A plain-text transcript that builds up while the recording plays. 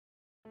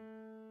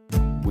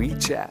We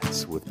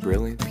Chats with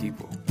Brilliant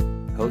People,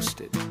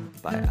 hosted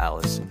by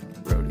Allison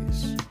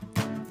Rodies.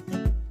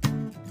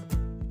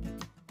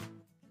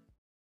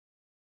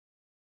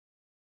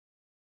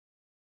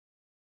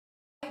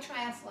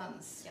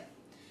 Triathlons. Yep.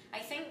 I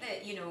think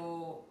that,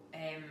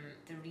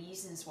 the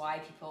reasons why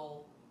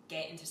people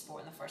get into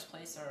sport in the first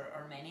place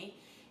are many.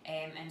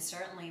 And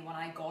certainly when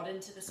I got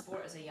into the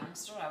sport as a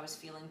youngster, I was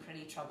feeling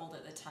pretty troubled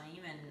at the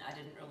time, and I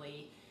didn't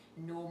really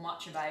know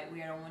much about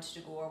where I wanted to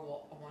go or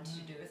what I wanted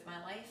to do with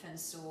my life. And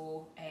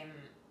so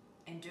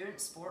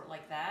endurance sport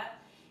like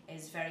that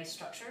is very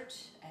structured,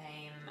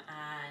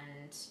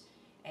 and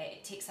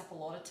it takes up a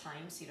lot of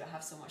time, so you don't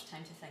have so much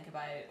time to think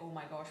about, oh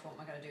my gosh, what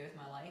am I going to do with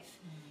my life?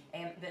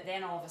 But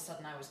then all of a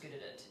sudden I was good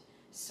at it.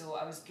 So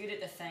I was good at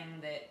the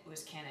thing that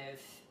was kind of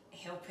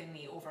helping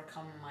me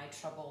overcome my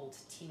troubled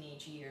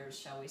teenage years,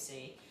 shall we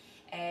say.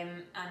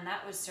 And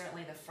that was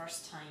certainly the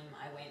first time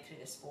I went through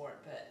the sport,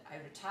 but I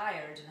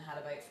retired and had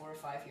about 4 or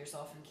 5 years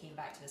off and came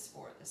back to the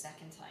sport the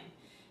second time.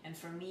 And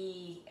for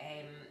me,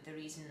 the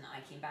reason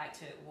I came back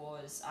to it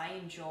was I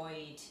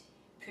enjoyed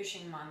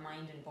pushing my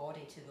mind and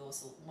body to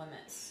those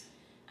limits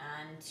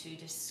and to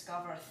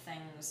discover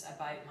things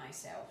about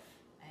myself.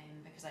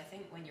 Because I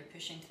think when you're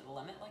pushing to the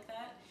limit like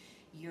that,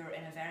 you're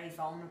in a very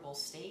vulnerable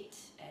state,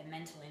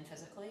 mentally and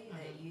physically,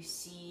 that you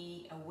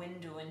see a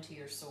window into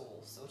your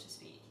soul, so to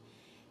speak.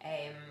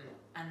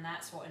 And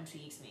that's what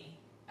intrigues me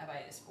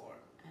about the sport.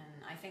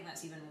 And I think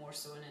that's even more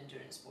so in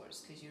endurance sports,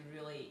 because you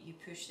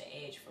push the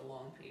edge for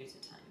long periods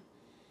of time.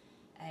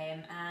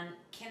 And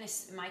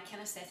my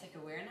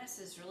kinesthetic awareness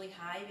is really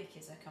high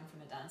because I come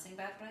from a dancing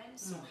background,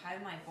 so how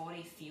my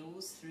body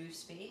feels through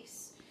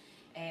space,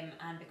 and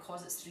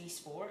because it's 3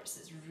 sports,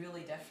 it's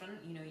really different.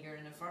 You're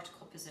in a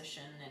vertical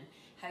position, and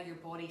how your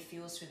body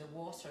feels through the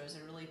water is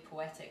a really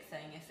poetic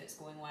thing if it's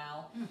going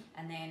well.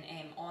 And then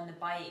on the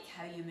bike,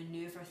 how you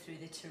maneuver through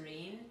the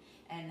terrain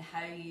and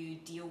how you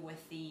deal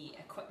with the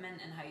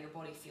equipment and how your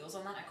body feels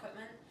on that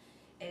equipment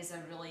is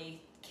a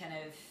really kind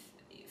of,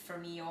 for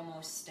me,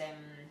 almost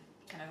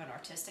kind of an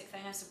artistic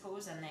thing, I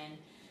suppose. And then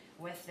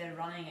with the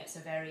running, it's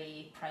a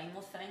very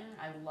primal thing.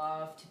 I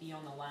love to be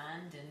on the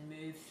land and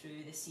move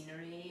through the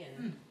scenery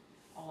and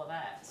all of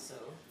that.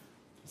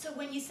 So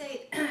when you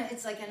say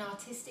it's like an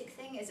artistic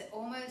thing, is it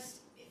almost,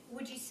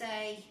 would you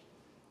say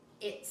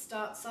it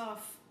starts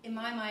off, in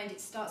my mind,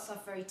 it starts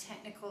off very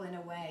technical in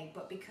a way,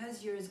 but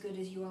because you're as good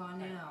as you are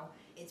now,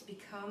 it's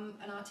become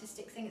an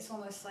artistic thing? It's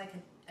almost like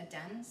a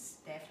dance?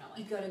 Definitely.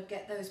 You've got to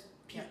get those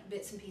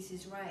bits and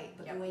pieces right,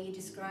 but the way you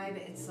describe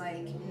it, it's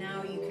like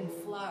now you can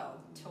flow.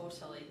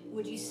 Totally.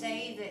 Would you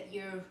say that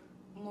you're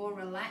more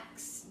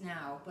relaxed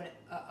now, but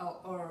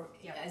or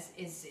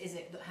is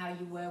it how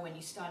you were when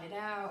you started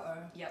out? Or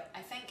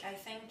I think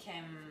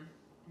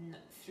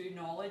through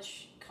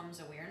knowledge comes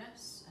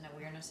awareness, and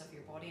awareness of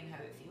your body and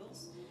how it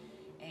feels.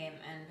 And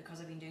because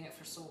I've been doing it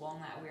for so long,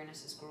 that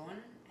awareness has grown,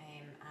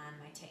 and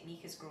my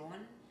technique has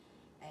grown.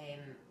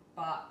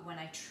 But when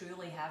I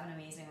truly have an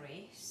amazing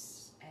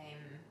race,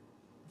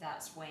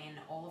 that's when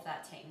all of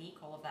that technique,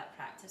 all of that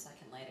practice, I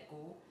can let it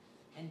go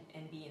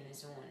and be in the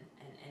zone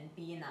and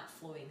be in that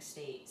flowing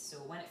state. So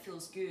when it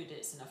feels good,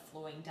 it's in a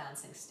flowing,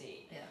 dancing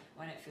state.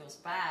 When it feels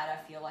bad,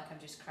 I feel like I'm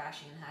just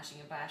crashing and hashing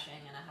and bashing,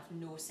 and I have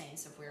no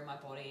sense of where my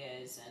body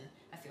is, and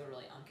I feel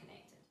really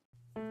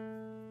unconnected.